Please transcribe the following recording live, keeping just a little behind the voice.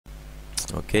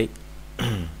Okay.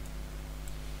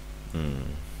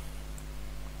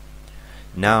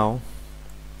 Now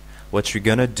what we're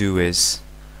gonna do is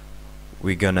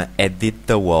we're gonna edit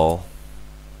the wall.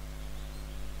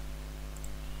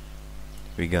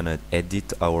 We're gonna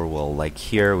edit our wall. Like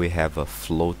here we have a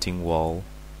floating wall,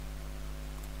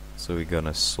 so we're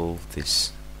gonna solve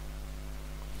this.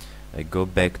 I go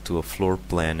back to a floor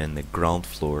plan and the ground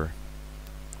floor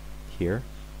here.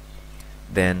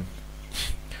 Then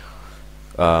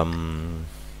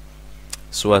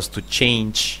so as to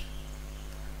change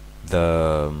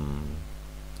the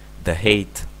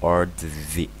height or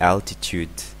the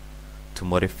altitude, to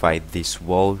modify this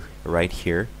wall right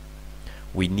here,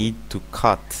 we need to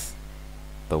cut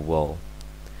the wall.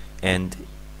 And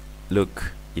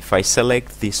look, if I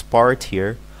select this part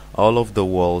here, all of the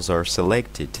walls are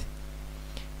selected,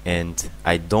 and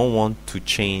I don't want to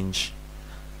change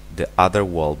the other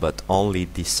wall but only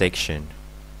this section.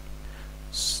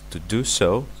 To do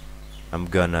so, I'm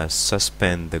gonna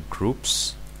suspend the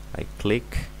groups. I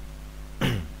click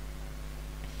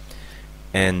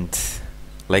and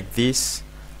like this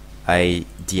I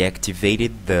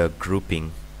deactivated the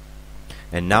grouping,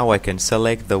 and now I can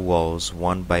select the walls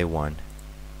one by one,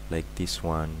 like this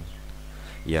one.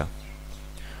 Yeah,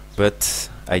 but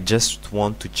I just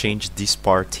want to change this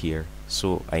part here,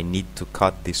 so I need to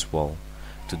cut this wall.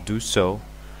 To do so,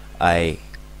 I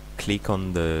click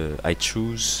on I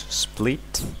choose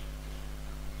split,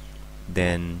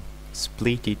 then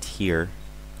split it here.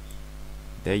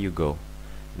 There you go.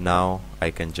 Now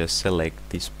I can just select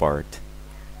this part,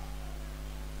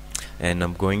 and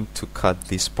I'm going to cut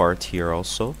this part here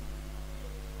also.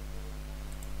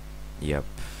 Yep.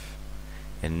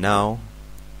 And now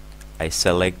I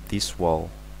select this wall.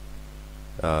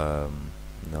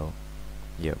 No.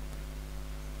 Yep.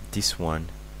 This one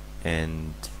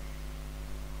and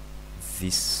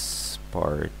this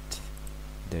part.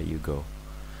 There you go.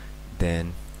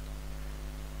 Then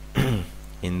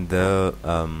in the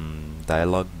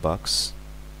dialog box,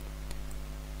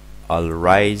 I'll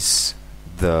raise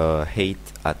the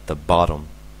height at the bottom.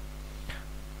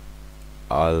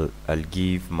 I'll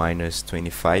give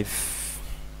 -25.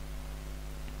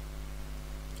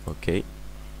 Okay.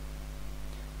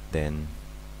 Then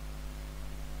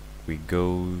we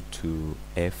go to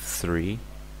F3.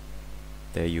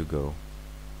 There you go.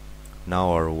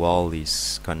 Now our wall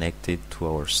is connected to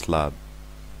our slab.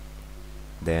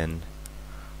 Then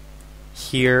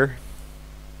here,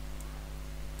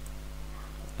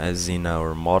 as in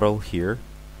our model here,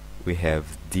 we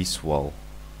have this wall.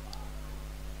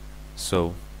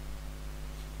 So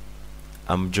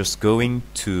I'm just going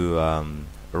to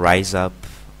rise up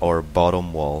our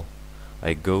bottom wall.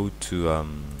 I go to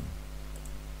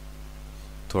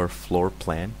our floor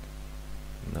plan,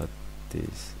 not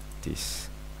this.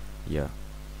 Yeah,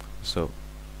 so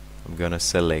I'm gonna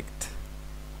select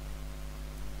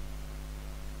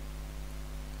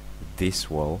this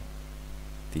wall,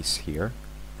 this here.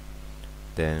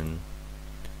 Then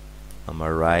I'm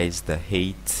gonna rise the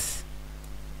height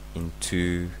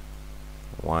into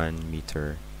 1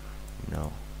 meter,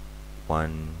 no,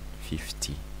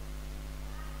 150.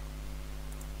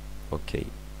 Okay,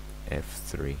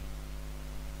 F3.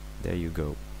 There you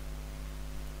go.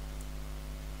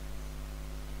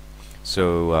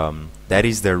 So that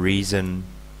is the reason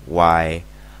why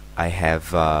I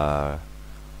have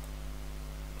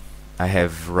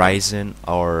risen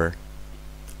our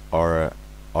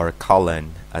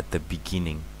column at the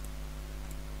beginning.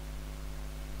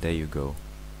 There you go.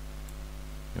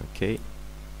 Okay.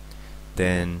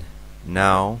 Then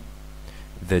now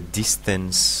the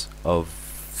distance of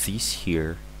this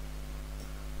here,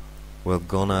 we're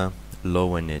gonna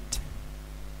lower it.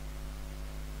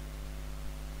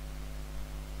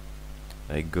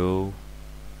 I go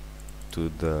to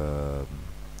the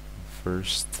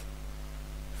first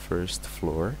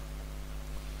floor,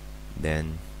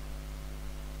 then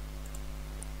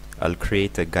I'll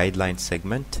create a guideline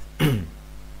segment.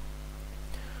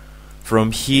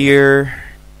 From here,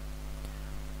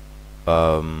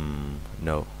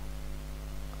 no,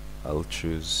 I'll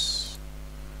choose,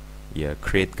 yeah,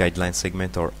 create guideline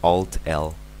segment or Alt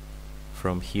L.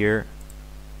 From here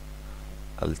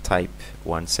I'll type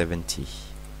 170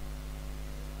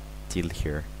 till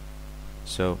here.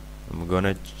 So I'm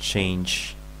gonna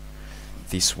change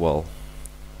this wall.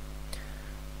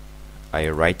 I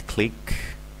right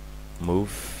click,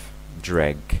 move,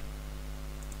 drag,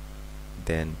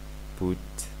 then put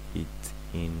it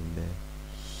in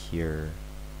here,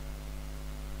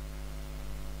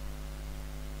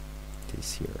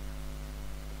 this here.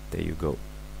 There you go.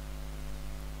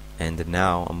 And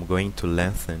now I'm going to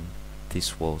lengthen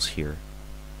these walls here.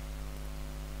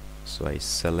 So I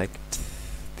select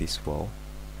this wall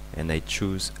and I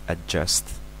choose adjust,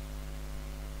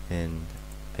 and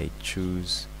I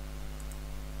choose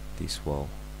this wall.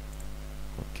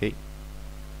 Okay,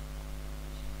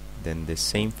 then the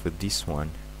same for this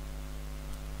one.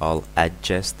 I'll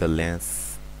adjust the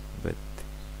length, but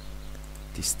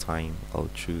this time I'll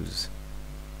choose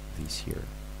this here.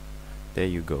 There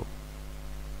you go.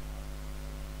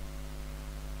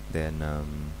 Then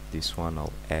this one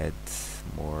I'll add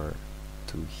more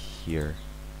to here.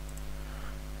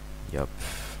 Yup.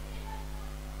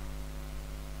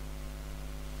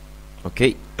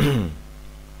 Okay.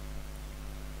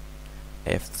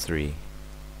 F3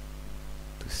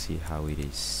 to see how it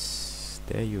is.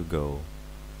 There you go.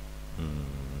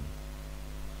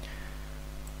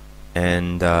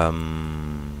 And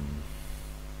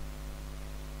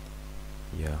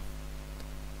yeah,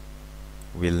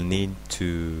 we'll need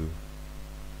to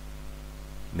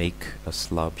make a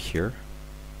slab here.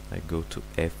 I go to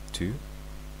F2,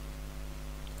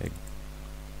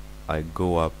 I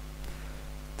go up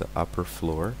the upper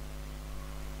floor,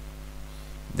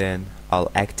 then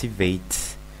I'll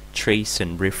activate trace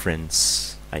and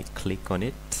reference. I click on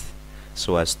it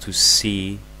so as to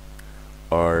see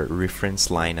our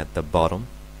reference line at the bottom.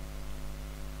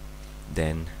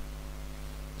 Then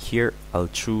here I'll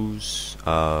choose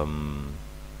I'll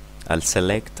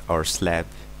select our slab.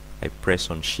 I press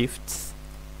on shift,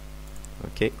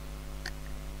 okay,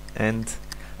 and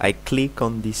I click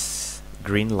on this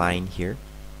green line here,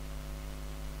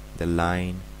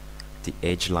 the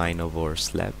edge line of our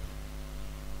slab.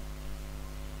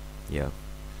 Yeah,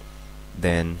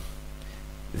 then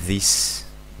this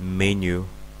menu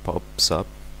pops up,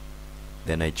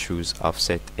 then I choose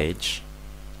offset edge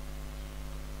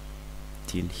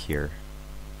till here.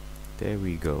 There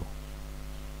we go.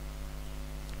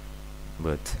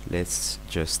 But let's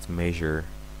just measure.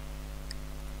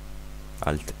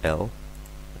 Alt L.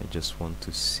 I just want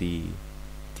to see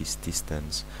this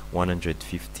distance.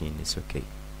 115 is okay.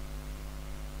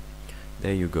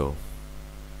 There you go.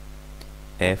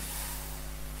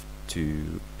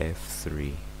 F2,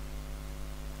 F3.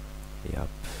 Yep.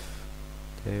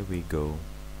 There we go.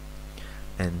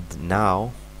 And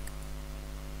now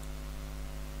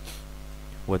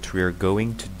what we're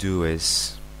going to do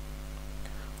is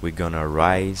we're gonna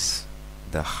rise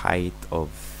the height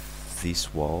of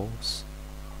these walls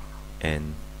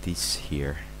and this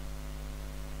here,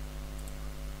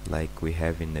 like we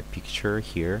have in the picture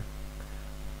here,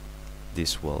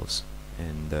 these walls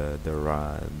and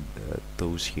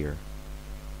those here.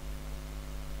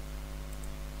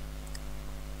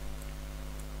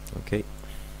 Okay,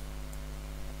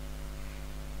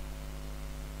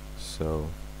 so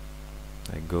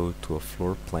I go to a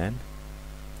floor plan,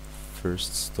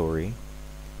 first story,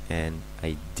 and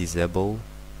I disable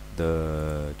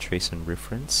the trace and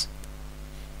reference.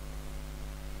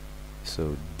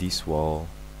 So this wall,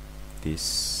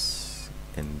 this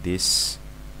and this,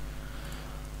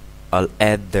 I'll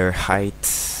add their height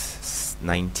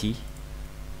 90.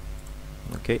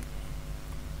 Okay,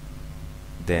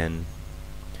 then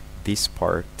this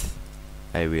part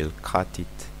I will cut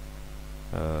it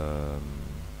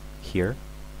here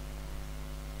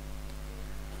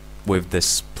with the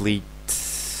split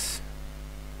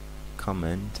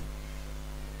command.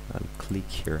 I'll click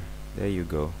here. There you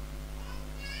go.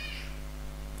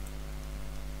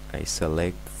 I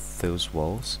select those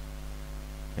walls,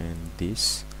 and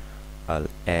this I'll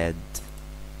add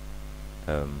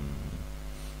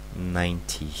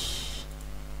 90.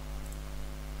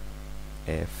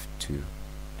 F2,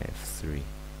 F3.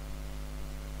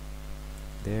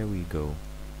 There we go.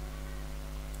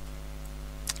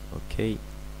 Okay.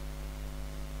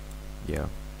 Yeah,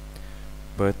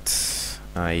 but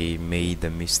I made a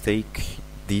mistake.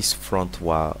 This front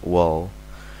wall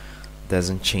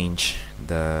doesn't change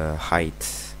the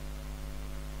height,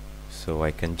 so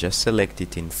I can just select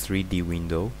it in 3D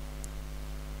window.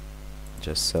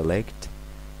 Just select,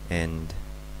 and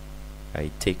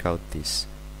I take out this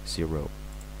 0.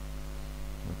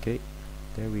 Okay,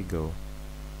 there we go.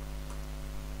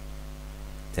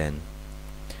 Then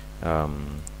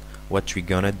what we're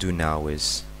gonna do now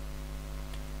is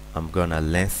I'm gonna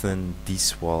lengthen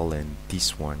this wall and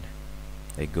this one.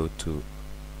 I go to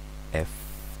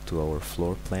our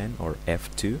floor plan, or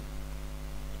F2,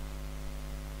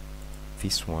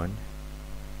 this one,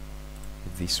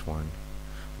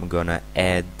 I'm gonna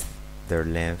add their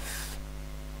length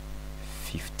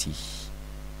 50.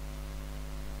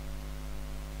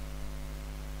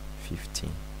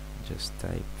 Just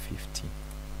type 50.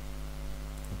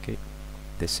 Okay,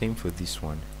 the same for this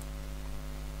one,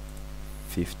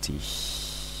 50.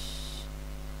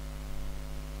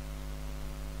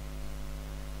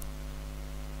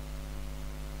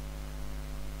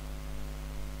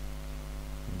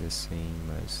 same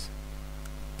as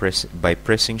by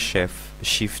pressing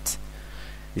shift.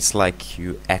 It's like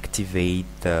you activate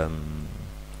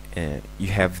you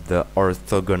have the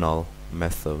orthogonal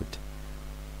method.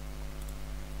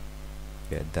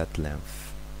 Get that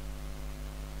length.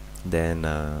 Then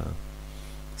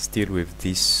still with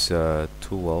these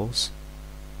two walls,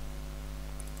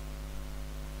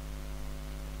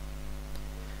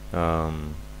 no,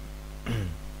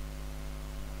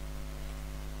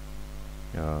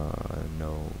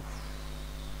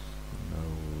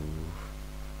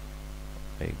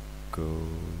 I go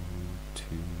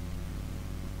to,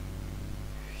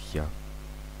 yeah,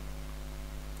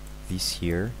 this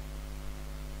here.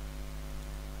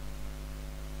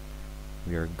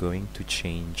 We are going to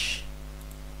change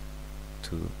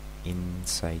to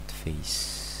inside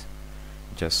face,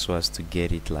 just so as to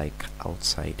get it like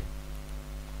outside,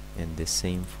 and the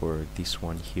same for this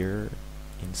one here,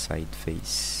 inside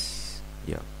face.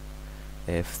 Yeah,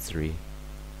 F3.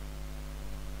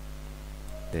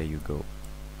 There you go.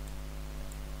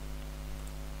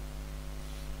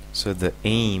 So the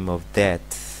aim of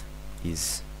that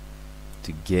is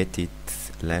to get it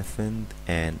lengthened,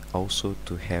 and also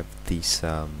to have this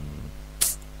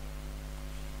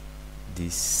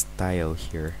this style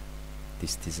here,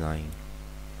 this design.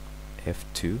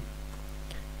 F2.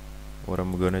 What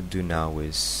I'm gonna do now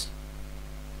is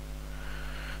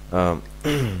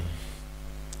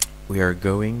we are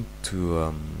going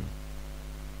to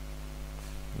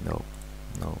no,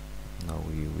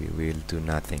 we will do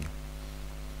nothing.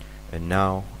 And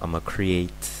now I'm gonna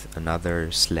create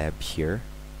another slab here,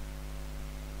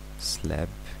 slab,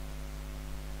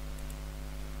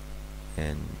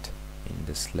 and in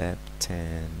the slab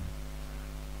 10,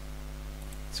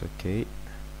 it's okay.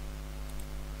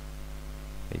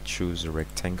 I choose a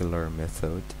rectangular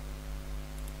method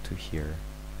to here,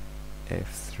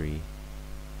 F3.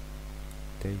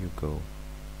 There you go.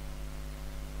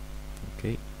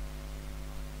 Okay.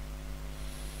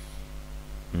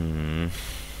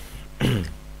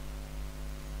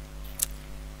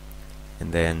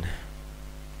 And then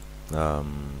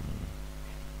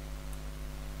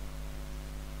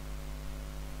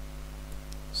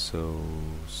so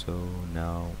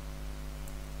now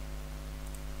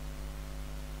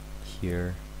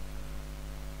here,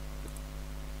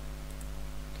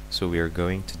 so we are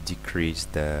going to decrease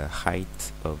the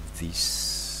height of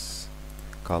this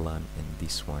column and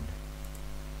this one.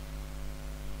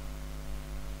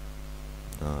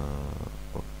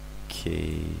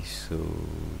 Okay, so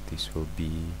this will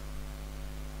be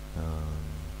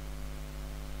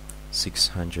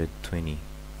 620.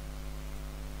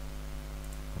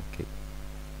 Okay,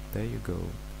 there you go.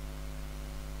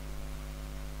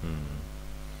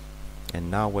 And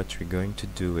now what we're going to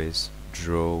do is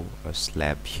draw a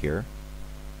slab here.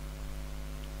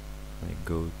 I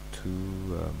go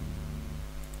to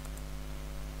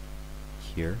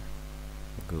here,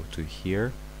 I go to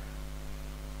here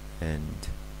and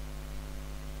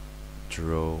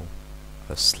draw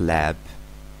a slab.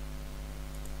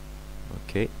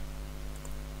 Okay,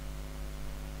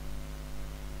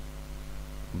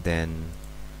 then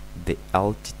the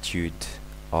altitude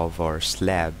of our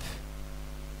slab,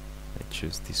 I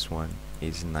choose this one,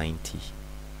 is 90.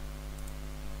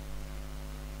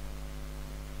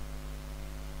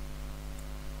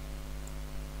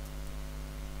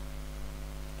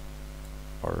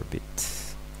 Orbit.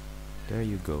 There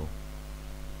you go.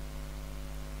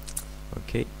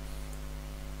 Okay.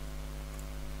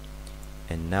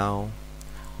 And now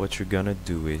what you're gonna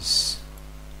do is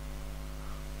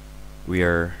we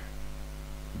are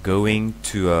going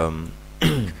to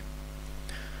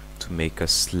to make a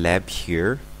slab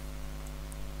here,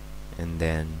 and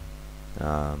then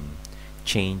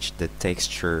change the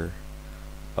texture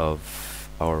of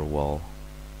our wall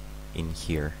in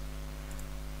here.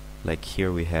 Like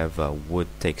here we have a wood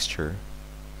texture,